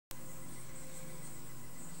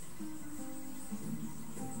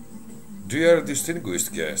Dear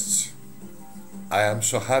distinguished guests, I am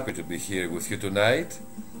so happy to be here with you tonight,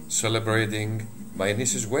 celebrating my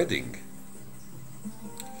niece's wedding.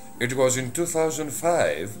 It was in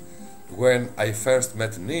 2005 when I first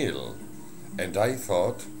met Neil, and I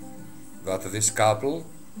thought that this couple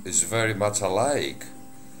is very much alike,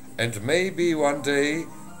 and maybe one day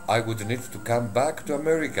I would need to come back to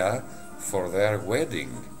America for their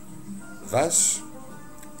wedding. Thus,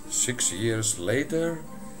 6 years later,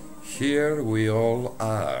 here we all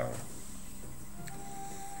are.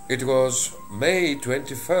 It was May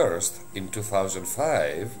 21st in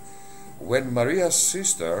 2005 when Maria's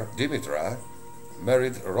sister Dimitra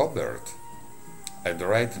married Robert, and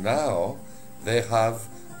right now they have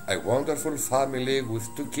a wonderful family with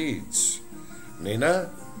 2 kids,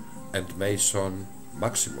 Nina and Mason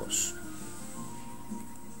Maximus.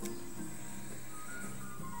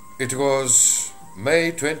 It was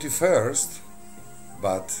May 21st,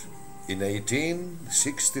 but in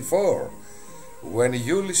 1864, when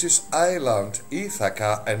Ulysses' island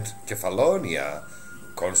Ithaca and Kefalonia,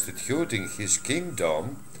 constituting his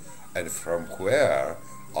kingdom, and from where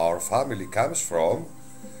our family comes from,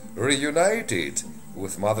 reunited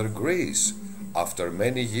with Mother Greece after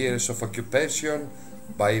many years of occupation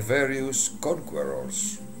by various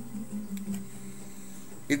conquerors.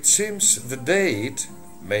 It seems the date,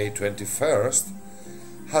 May 21st,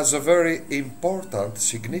 has a very important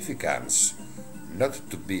significance, not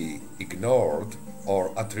to be ignored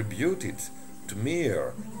or attributed to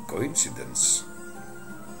mere coincidence.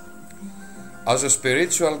 As a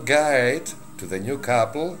spiritual guide to the new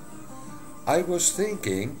couple, I was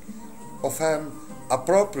thinking of an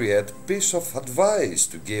appropriate piece of advice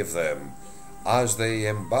to give them as they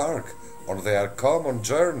embark on their common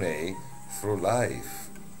journey through life.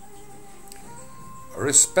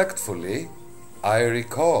 Respectfully, I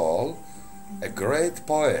recall a great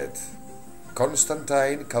poet,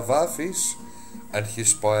 Constantine Cavafis, and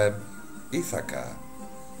his poem Ithaca,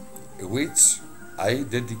 which I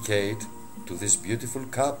dedicate to this beautiful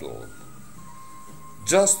couple.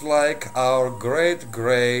 Just like our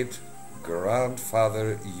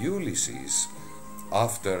great-great-grandfather Ulysses,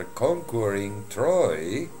 after conquering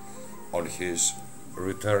Troy on his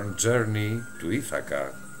return journey to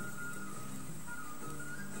Ithaca.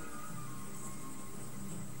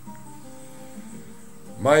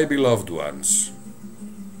 My beloved ones,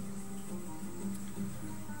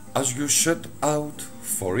 as you set out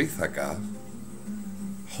for Ithaca,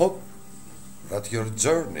 hope that your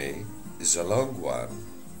journey is a long one,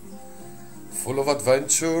 full of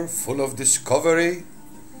adventure, full of discovery.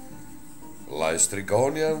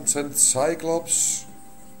 Lystrigonians and Cyclops,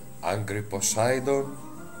 angry Poseidon,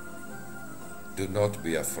 do not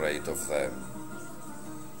be afraid of them.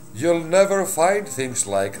 You'll never find things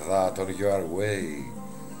like that on your way,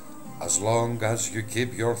 as long as you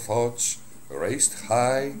keep your thoughts raised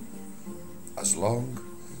high, as long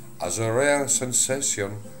as a rare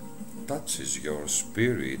sensation touches your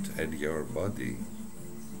spirit and your body.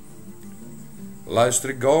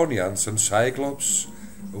 Lystrigonians and Cyclops,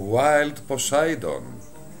 wild Poseidon,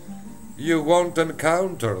 you won't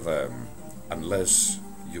encounter them unless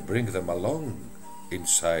you bring them along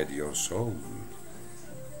inside your soul,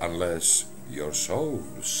 unless your soul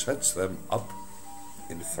sets them up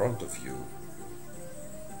in front of you.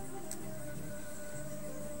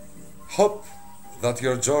 Hope that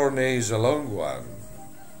your journey is a long one.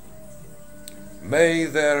 May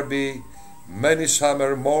there be many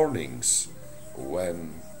summer mornings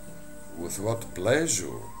when, with what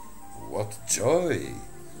pleasure, what joy,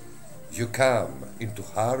 you come into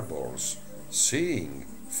harbors seeing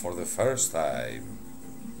for the first time.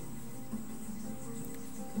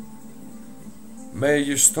 May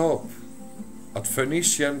you stop at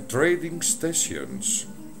Phoenician trading stations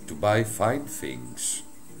to buy fine things,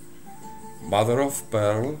 mother of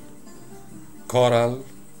pearl, coral,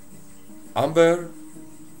 amber,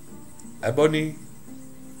 ebony,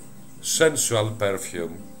 sensual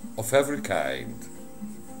perfume of every kind,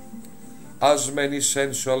 as many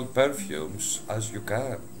sensual perfumes as you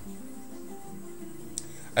can.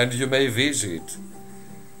 And you may visit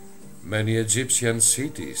many Egyptian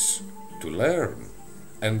cities to learn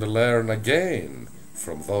and learn again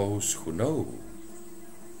from those who know.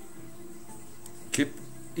 Keep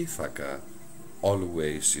Ithaca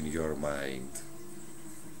always in your mind.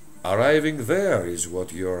 Arriving there is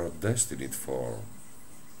what you are destined for.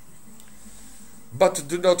 But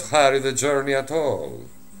do not hurry the journey at all.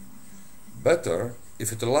 Better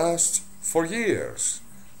if it lasts for years,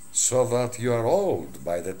 so that you are old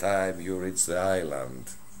by the time you reach the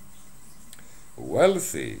island.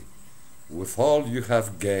 Wealthy with all you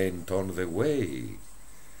have gained on the way,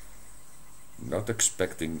 not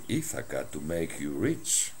expecting Ithaca to make you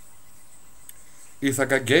rich.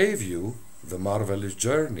 Ithaca gave you the marvelous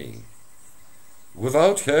journey.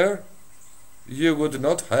 Without her, you would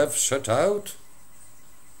not have set out.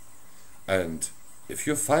 And if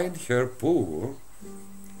you find her poor,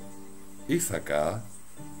 Ithaca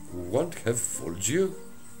won't have fooled you.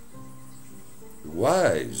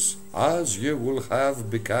 Wise as you will have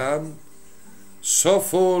become, so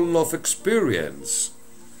full of experience,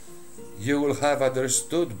 you will have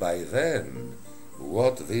understood by then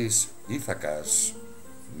what these Ithacas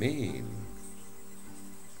mean.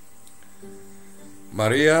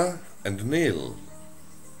 Maria and Neil,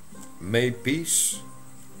 may peace,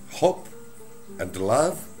 hope, and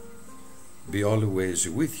love be always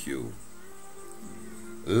with you.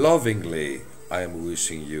 Lovingly, I am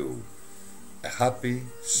wishing you a happy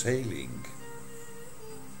sailing.